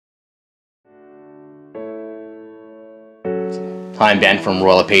Hi, I'm Ben from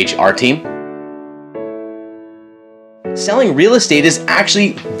Royal LePage, our team. Selling real estate is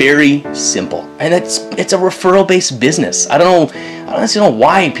actually very simple, and it's a referral-based business. I don't know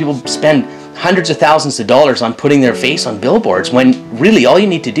why people spend hundreds of thousands of dollars on putting their face on billboards when really all you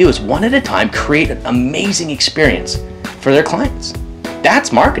need to do is one at a time create an amazing experience for their clients.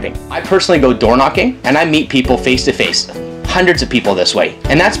 That's marketing. I personally go door knocking and I meet people face to face, hundreds of people this way,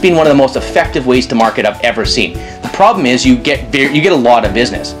 and that's been one of the most effective ways to market I've ever seen. The problem is you get a lot of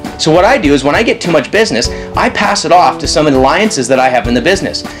business. So what I do is when I get too much business, I pass it off to some alliances that I have in the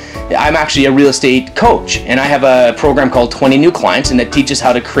business. I'm actually a real estate coach, and I have a program called 20 New Clients, and it teaches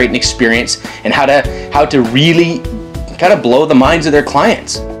how to create an experience and how to really kind of blow the minds of their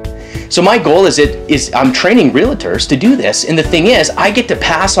clients. So my goal is I'm training realtors to do this, and the thing is I get to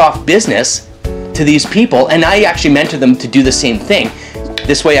pass off business to these people, and I actually mentor them to do the same thing.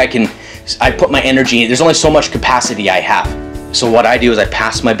 This way I put my energy, there's only so much capacity I have. So what I do is I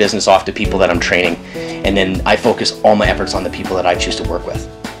pass my business off to people that I'm training, and then I focus all my efforts on the people that I choose to work with.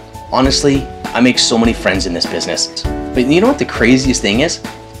 Honestly, I make so many friends in this business. But you know what the craziest thing is?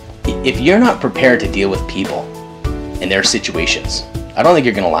 If you're not prepared to deal with people and their situations, I don't think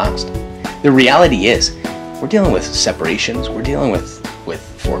you're gonna last. The reality is, we're dealing with separations, we're dealing with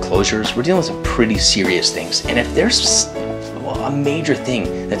foreclosures, we're dealing with some pretty serious things. And if there's a major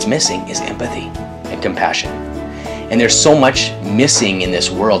thing that's missing is empathy and compassion. And there's so much missing in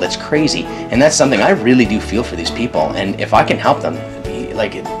this world that's crazy. And that's something I really do feel for these people. And if I can help them,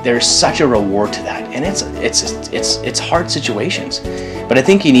 there's such a reward to that. And it's hard situations. But I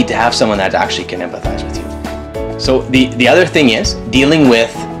think you need to have someone that actually can empathize with you. So the other thing is dealing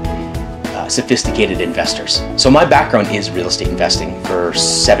with sophisticated investors. So my background is real estate investing. For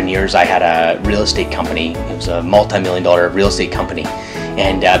 7 years I had a real estate company. It was a multi-million-dollar real estate company,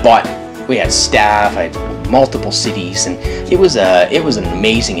 and we had staff, I had multiple cities, and it was an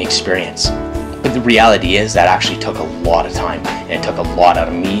amazing experience. But the reality is that actually took a lot of time, and it took a lot out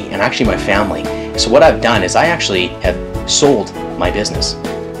of me and actually my family. So what I've done is I actually have sold my business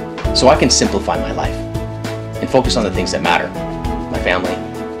so I can simplify my life and focus on the things that matter. My family,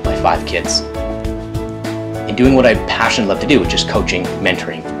 my 5 kids, and doing what I passionately love to do, which is coaching,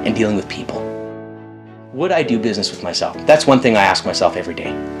 mentoring, and dealing with people. Would I do business with myself? That's one thing I ask myself every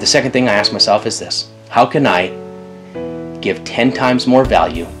day. The second thing I ask myself is this: how can I give 10 times more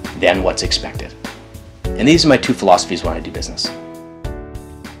value than what's expected? And these are my 2 philosophies when I do business.